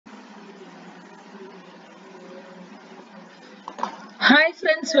Hi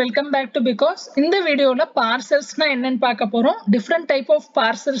friends, welcome back to Because. In the video la parsers na enna paaka porom, different type of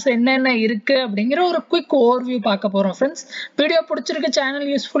parsers enna irukku அப்படிங்கற ஒரு quick overview paaka porom friends. Video பிடிச்சிருக்க channel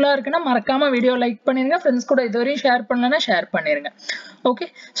useful ஆ இருக்குனா மறக்காம video like பண்ணிருங்க, friends கூட இதுவரை share பண்ணலனா share பண்ணிருங்க. Okay,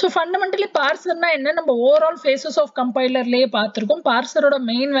 so fundamentally parser na enna நம்ம overall phases of compiler லயே பாத்துறோம். parser ஓட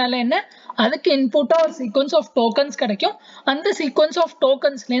main வேலை என்ன, அதுக்கு input ஒரு sequence of tokens கிடைக்கும். அந்த sequence of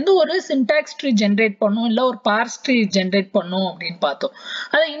tokens ல இருந்து ஒரு syntax tree generate பண்ணும் இல்ல ஒரு parse tree generate பண்ணும் அப்படினு பார்த்தோம்.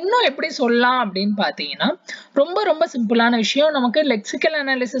 அதை இன்னும் எப்படி சொல்லலாம் அப்படினு பாத்தீங்கன்னா ரொம்ப சிம்பிளான விஷயம். நமக்கு lexical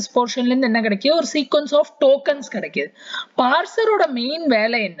analysis portionல இருந்து என்ன கிடைக்குது, ஒரு sequence of tokens கிடைக்குது. parser ஓட main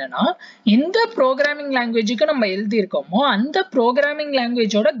வேலை என்னன்னா, எந்த programming languageக்கு நம்ம எழுதி இருக்கோமோ அந்த programming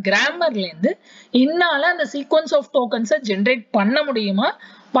language ஓட grammarல இருந்து இன்னால அந்த sequence of tokens generate பண்ண முடியுமா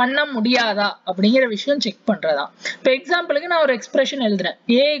பண்ண முடியாதா அப்படிங்கிற விஷயம் செக் பண்றதா. இப்போ எக்ஸாம்பிளுக்கு நான் ஒரு எக்ஸ்பிரஷன் எழுதுறேன்,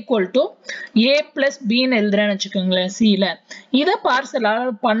 a equal to a plus b ன்னு எழுதுறேன்னு வச்சுக்கோங்களேன் c ல. இதை பார்சலால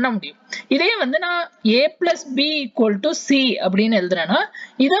பண்ண முடியும். இதே வந்து நான் a plus b equal to c அப்படின்னு எழுதுறேன்னா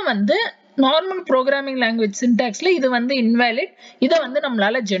இதை வந்து normal programming language syntax ல இது வந்து invalid, இதை வந்து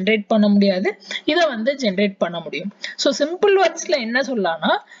நம்மளால generate பண்ண முடியாது, இதை வந்து generate பண்ண முடியும். So simple words ல என்ன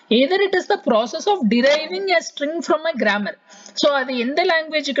சொல்லலாம்னா, either it is the process of deriving a string from a grammar. So அது எந்த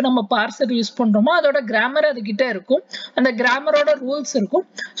லாங்குவேஜுக்கு நம்ம parser யூஸ் பண்றோமோ அதோட grammar அது கிட்ட இருக்கும், அந்த grammar-ஓட rules இருக்கும்.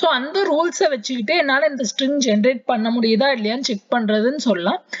 So அந்த rules-அ வச்சுக்கிட்டு என்னால இந்த string generate பண்ண முடியுதா இல்லையான்னு செக் பண்றதுன்னு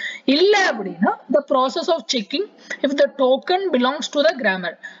சொல்லலாம். இல்ல அப்படின்னா the process of checking if the token belongs to the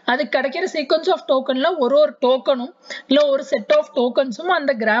grammar. அது கிடைக்கிற sequence of tokenல ஒரு டோக்கனும் இல்ல ஒரு set of tokensum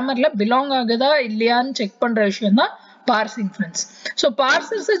அந்த grammarல belong ஆகுதா இல்லையான்னு செக் பண்ற விஷயம் தான் parsing friends. So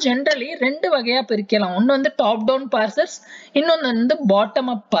parsers generally ரெண்டு வகையா பிரிக்கலாம். ஒன்னு வந்து top down parsers, இன்னொன்னு வந்து bottom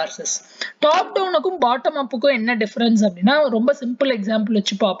up parsers. Top downக்கும் bottom upக்கும் என்ன difference அப்படின்னா ரொம்ப simple example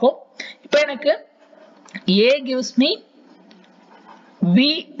வச்சு பார்ப்போம். இப்போ எனக்கு a gives me b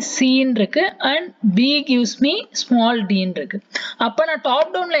c இருக்கு and b gives me small d இருக்கு. அப்ப நான் top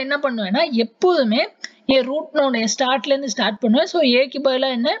downல என்ன பண்ணுவேன்னா எப்போதுமே a root node startல இருந்து ஸ்டார்ட் பண்ணுவேன். So a க்கு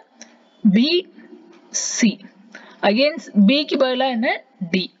பதிலா என்ன b c, again b க்கு பதிலா என்ன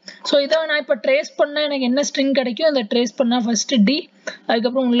d. So இதை நான் இப்ப ட்ரேஸ் பண்ணா எனக்கு என்ன ஸ்ட்ரிங் கிடைக்கும், இதை ட்ரேஸ் பண்ணா ஃபர்ஸ்ட் d,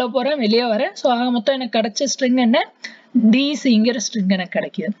 அதுக்கப்புறம் உள்ள போறேன் வெளியே வரேன். ஸோ ஆக மொத்தம் எனக்கு கிடைச்ச ஸ்ட்ரிங் என்ன dcங்கிற ஸ்ட்ரிங் எனக்கு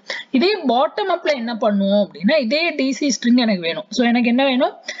கிடைக்குது. இதே பாட்டம் அப்ல என்ன பண்ணுவோம் அப்படின்னா இதே dc ஸ்ட்ரிங் எனக்கு வேணும். ஸோ எனக்கு என்ன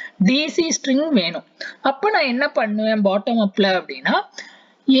வேணும், dc ஸ்ட்ரிங் வேணும். அப்ப நான் என்ன பண்ணுவேன் பாட்டம் அப்ல அப்படின்னா,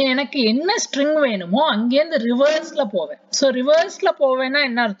 எனக்கு என்ன ஸ்ட்ரிங் வேணுமோ அங்கேருந்து ரிவர்ஸ்ல போவேன். ஸோ ரிவர்ஸ்ல போவேன்னா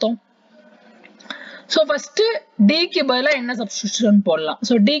என்ன அர்த்தம், so first d க்கு பதிலா என்ன substitution போடலாம்,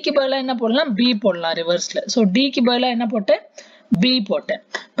 so d க்கு பதிலா என்ன போடலாம், b போடலாம் ரிவர்ஸ்ல. so d க்கு பதிலா என்ன போட்டேன், b போட்டேன்.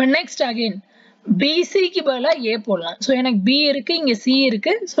 இப்போ next again bc க்கு பதிலா a போடலாம். so எனக்கு b இருக்கு, இங்க c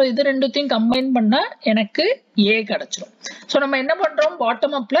இருக்கு. so இது ரெண்டுத்தையும் கம்பைன் பண்ணா எனக்கு a கிடைச்சிரும். so நம்ம என்ன பண்றோம்,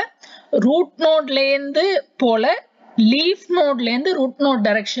 பாட்டம் அப்ல ரூட் நோட்ல இருந்து போல லீஃப் நோட்ல இருந்து ரூட் நோட்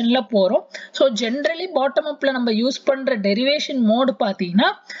டைரக்ஷன்ல போறோம். so generally பாட்டம் அப்ல நம்ம யூஸ் பண்ற டெரிவேஷன் மோட்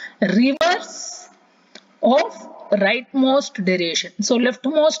பாத்தீங்கன்னா reverse of rightmost derivation. So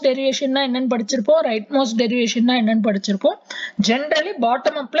leftmost derivation na என்னன்னு படிச்சிருப்போம், rightmost derivation na என்னன்னு படிச்சிருப்போம். Generally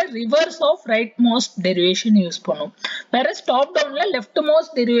bottom upல reverse of rightmost derivation use பண்ணும். whereas top downல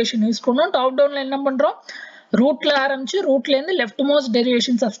leftmost derivation use பண்ணும். top downல என்ன பண்றோம், ரூட்ல ஆரம்பிச்சு ரூட்ல இருந்து leftmost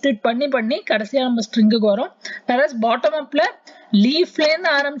derivation substitute பண்ணி கடைசியா நம்ம ஸ்ட்ரிங்குக்கு வரோம். whereas bottom upல லீஃப்ல இருந்து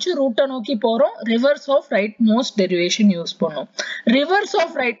ஆரம்பிச்சு ரூட்டை நோக்கி போறோம், ரிவர்ஸ் ஆஃப் ரைட்மோஸ்ட் டெரிவேஷன் யூஸ் பண்ணும். ரிவர்ஸ்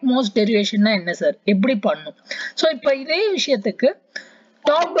ஆஃப் ரைட்மோஸ்ட் டெரிவேஷன்னா என்ன சார், எப்படி பண்ணும். ஸோ இப்போ இதே விஷயத்துக்கு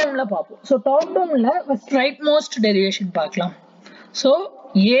டாப் டவுன்ல பார்ப்போம். ஸோ டாப் டவுன்ல ஃபர்ஸ்ட் ரைட்மோஸ்ட் டெரிவேஷன் பார்க்கலாம். So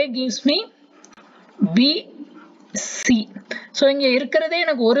a gives me b c. So இங்க இருக்கிறதே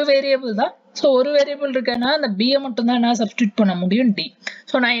எனக்கு ஒரு வேரியபிள் தான். ஸோ ஒரு வேரியபிள் இருக்கேன்னா அந்த b மட்டும் தான் நான் சப்ஸ்டியூட் பண்ண முடியும் d.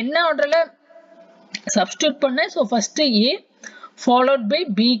 ஸோ நான் என்ன ஆர்டர்ல சப்ஸ்டியூட் பண்ணேன், so first a followed by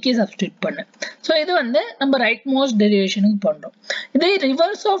b க்கு substitute பண்ணு. so இது வந்து நம்ம rightmost derivation-க்கு பண்றோம். இதே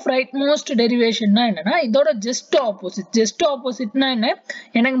reverse of rightmost derivation-னா என்னன்னா இதோட just opposite-னா என்ன,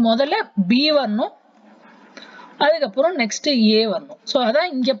 எனக்கு முதல்ல b வரணும், அதுக்கப்புறம் next a வரணும். so அதான்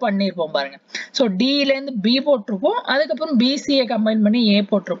இங்க பண்ணிருப்போம் பாருங்க. so d ல இருந்து b போட்டிருப்போம், அதுக்கப்புறம் bc-யை கம்பைன் பண்ணி a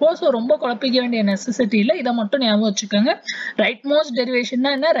போட்டிருப்போம். so ரொம்ப குழப்பிக்க வேண்டிய நெசசிட்டி இல்லை, இதை மட்டும் ஞாபகம் வச்சுக்கோங்க. rightmost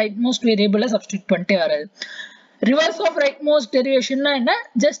derivation-னா என்ன, rightmost variable-ல substitute பண்ணிட்டே வராது. ரிவர்ஸ் ஆஃப் ரைட்மோஸ்ட் டெரிவேஷன்னா என்ன,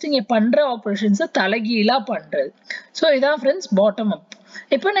 ஜஸ்ட் இங்க பண்ற ஆபரேஷன்ஸ் தலைகீழா பண்றது. ஸோ இதான் ஃப்ரெண்ட்ஸ் பாட்டம் அப்.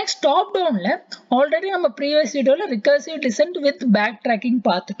 இப்போ next top downல already நம்ம previous videoல recursive descent with backtracking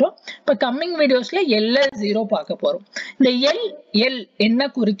பார்த்துட்டோம். இப்போ coming videosல LL0 பார்க்க போறோம். இந்த L என்ன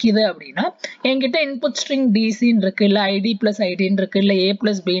குறிக்குது அப்படின்னா என்கிட்ட input string DC இருக்கு இல்ல ID plus ID இருக்கு இல்ல A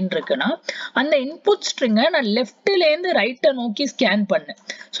plus B இருக்குன்னா அந்த input string நான் leftல இருந்து right நோக்கி ஸ்கேன் பண்ணேன்.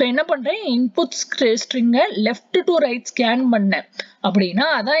 சோ என்ன பண்றேன் input string left to right scan பண்ணேன் அப்படின்னா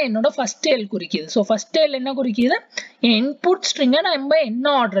அதான் என்னோட first L குறிக்குது. சோ first L என்ன குறிக்குது input string நம்ம என்ன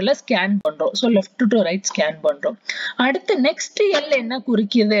ஆர்டர்ல ஸ்கேன் பண்றோம். So left to right scan பண்றோம். அடுத்து next L என்ன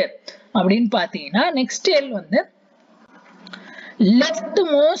குறிக்குது அப்படின்னு பாத்தீங்கன்னா next L வந்து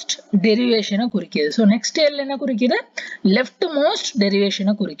leftmost derivation குறிக்குது. So next L என்ன குறிக்குது leftmost derivation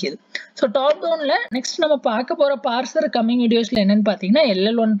குறிக்குது. So top downல next நம்ம பார்க்க போற parser coming videosல என்னன்னு பாத்தீங்கன்னா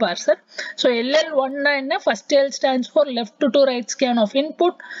LL1 parser. So LL1 னா என்ன first L stands for left to right scan of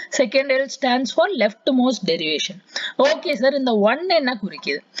input, second L stands for leftmost derivation. Okay sir, இந்த 1 என்ன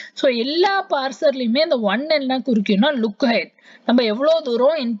குறிக்குது? So எல்லா parserலயுமே இந்த 1 என்ன குறிக்குதுன்னா look ahead. நம்ம எவ்வளவு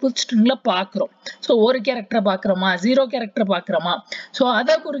தூரம் input stringல பார்க்கிறோம். சோ ஒரு கேரக்டர் பார்க்கறோமா 0 கேரக்டர் பார்க்கறோமா சோ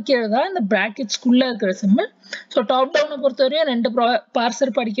அத குறிக்கிறது தான் இந்த brackets குள்ள இருக்கிற சிம்பல். சோ டாப் டவுனை பொறுத்தவரையும் ரெண்டு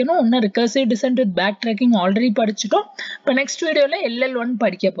பார்சர் படிக்கணும். ஒன்னு recursive descent with backtracking already படிச்சிட்டோம். இப்போ நெக்ஸ்ட் வீடியோல LL1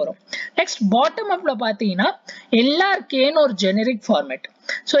 படிக்க போறோம். நெக்ஸ்ட் பாட்டம் அப்ல பாத்தீங்கன்னா LRK ன்னு ஒரு ஜெனரிக் ஃபார்மேட்.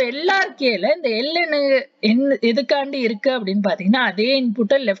 சோ LRK ல இந்த L எதுக்காண்டி இருக்கு அப்படின்னு பாத்தீங்கன்னா அதே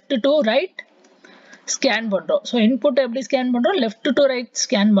இன்புட்டை லெஃப்ட் டு ரைட் ஸ்கேன் பண்றோம். சோ இன்புட் எப்படி ஸ்கேன் பண்றோம் லெஃப்ட் டு ரைட்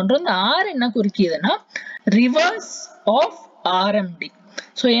ஸ்கேன் பண்றோம். இந்த R என்ன குறிக்குதுன்னா ரிவர்ஸ் ஆஃப் RMD.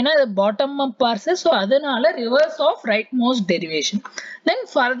 சோ ஏன்னா இது பாட்டம் அப் பார்சர் சோ அதனால reverse of right most derivation. தென்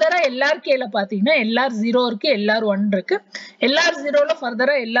ஃபர்தரா LRK ல பாத்தீங்கன்னா LR0 இருக்கு LR1 இருக்கு. LR0 ல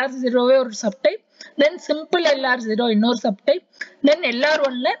ஃபர்தரா LR0வே ஒரு சப்டைப், then simple LR0 இன்னொரு சப்டைப், then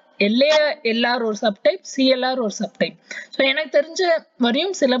LR1 ல LR ஒரு சப்டைப், CLR ஒரு சப்டைப். சோ எனக்கு தெரிஞ்ச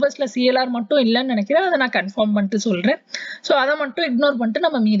வரையும் சிலபஸ்ல CLR மட்டும் இல்லன்னு நினைக்கிறேன். அதை நான் கன்ஃபார்ம் பண்ணிட்டு சொல்றேன். சோ அதை மட்டும் இக்னோர் பண்ணிட்டு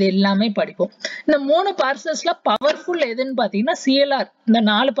நம்ம மீதி எல்லாமே படிப்போம். இந்த மூணு பார்சர்ஸ்ல பவர்ஃபுல் எதுன்னு பாத்தீங்கன்னா CLR. இந்த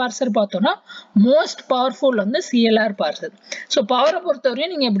 4 பார்சர் பார்த்தோம்னா மோஸ்ட் பவர்ஃபுல் வந்து CLR பார்சர். சோ பவரை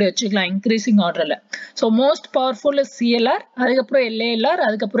பொறுத்தவரையும் நீங்க இப்படி வச்சுக்கலாம் இன்க்ரீசிங் ஆர்டர்ல. So most powerful is CLR, அதுக்கப்புறம் LALR,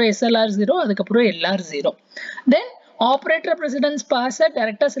 அதுக்கப்புறம் SLR0, அதுக்கப்புறம் LR0. தென் ஆபரேட்டர் பிரசிடென்ஸ் பார்சர்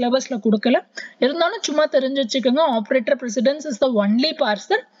டைரக்டா சிலபஸ்ல கொடுக்கல, இருந்தாலும் சும்மா தெரிஞ்சு வச்சுக்கோங்க. Operator presidents is the only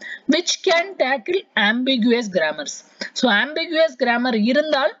parser which can tackle ambiguous grammars. so ambiguous grammar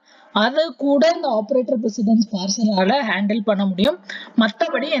இருந்தால் அது கூட இந்த ஆபரேட்டர் பிரசிடென்ஸ் பார்சரால ஹேண்டில் பண்ண முடியும்,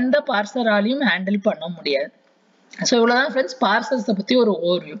 மற்றபடி எந்த பார்சராலையும் ஹேண்டில் பண்ண முடியாது. சோ இவ்வளவுதான் ஃப்ரெண்ட்ஸ் parsers பத்தி ஒரு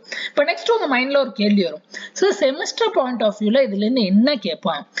ஓவர்வியூ. இப்போ நெக்ஸ்ட் உங்க மைண்ட்ல ஒரு கேள்வி வரும். சோ செமஸ்டர் பாயிண்ட் ஆஃப் வியூல இதுல இருந்து என்ன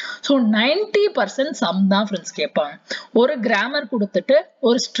கேட்பாங்க? சோ 90% சம் தான் ஃப்ரெண்ட்ஸ் கேட்பாங்க. ஒரு கிராமர் கொடுத்துட்டு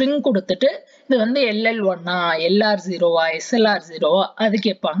ஒரு ஸ்ட்ரிங் கொடுத்துட்டு இது வந்து LL1 LR0 SLR0 அது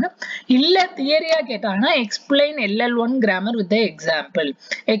கேட்பாங்க. இல்ல தியரியா கேட்டாங்கன்னா explain LL1 grammar with the example,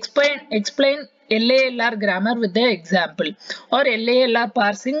 explain LALR grammar with the example or LALR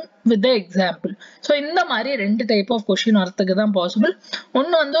parsing with the example. So இந்த மாதிரி ரெண்டு டைப் ஆஃப் क्वेश्चन வரதுக்கு தான் பாசிபிள்.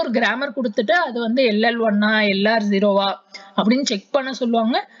 ஒன்னு வந்து ஒரு கிராமர் கொடுத்துட்டு அது வந்து LL1 LR0 அப்படின்னு செக் பண்ண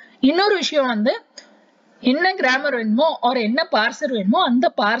சொல்லுவாங்க. இன்னொரு விஷயம் வந்து என்ன கிராமர் வேணுமோ ஆர் என்ன பார்சர் வேணுமோ அந்த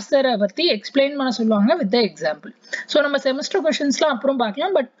பார்சரை பத்தி எக்ஸ்பிளைன் பண்ண சொல்லுவாங்க வித் த எக்ஸாம்பிள். ஸோ நம்ம செமஸ்டர் கொஸ்டின்ஸ்லாம் அப்புறம்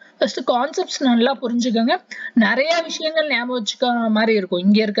பார்க்கலாம். பட் ஃபர்ஸ்ட் கான்செப்ட்ஸ் நல்லா புரிஞ்சுக்கோங்க. நிறைய விஷயங்கள் ஞாபகம் வச்சுக்க மாதிரி இருக்கும்.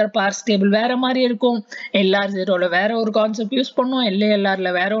 இங்க இருக்கிற பார்ஸ் டேபிள் வேற மாதிரி இருக்கும், LR0ல வேற ஒரு கான்செப்ட் யூஸ் பண்ணும்,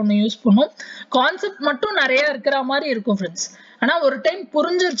 LALRல வேற ஒன்று யூஸ் பண்ணும். கான்செப்ட் மட்டும் நிறைய இருக்கிற மாதிரி இருக்கும் ஃப்ரெண்ட்ஸ். ஆனா ஒரு டைம்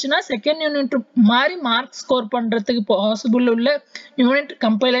புரிஞ்சிருச்சுன்னா செகண்ட் யூனிட் மாதிரி மார்க் ஸ்கோர் பண்றதுக்கு பாசிபிள் உள்ள யூனிட்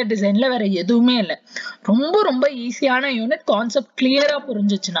கம்பைலர் டிசைன்ல வேற எதுவுமே இல்லை. ரொம்ப ரொம்ப ஈஸியான யூனிட், கான்செப்ட் கிளியரா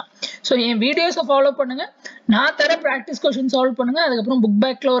புரிஞ்சிச்சுன்னா. ஸோ என் வீடியோஸை ஃபாலோ பண்ணுங்க, நான் தர ப்ராக்டிஸ் கொஸ்டின் சால்வ் பண்ணுங்க, அதுக்கப்புறம் புக்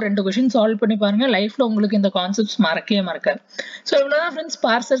பேக்ல ஒரு 2 கொஸ்டின் சால்வ் பண்ணி பாருங்க. லைஃப்ல உங்களுக்கு இந்த கான்செப்ட்ஸ் மறக்கவே மறக்காது. ஸோ இவ்வளவுதான் ஃப்ரெண்ட்ஸ்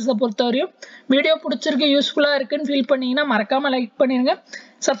பார்சர்ஸை பொறுத்தவரையும். வீடியோ பிடிச்சிருக்கு யூஸ்ஃபுல்லா இருக்குன்னு ஃபீல் பண்ணீங்கன்னா மறக்காம லைக் பண்ணிருங்க.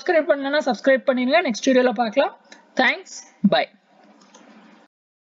 சப்ஸ்கிரைப் பண்ணலன்னா சப்ஸ்கிரைப் பண்ணிருங்க. நெக்ஸ்ட் வீடியோல பார்க்கலாம். Thanks, by.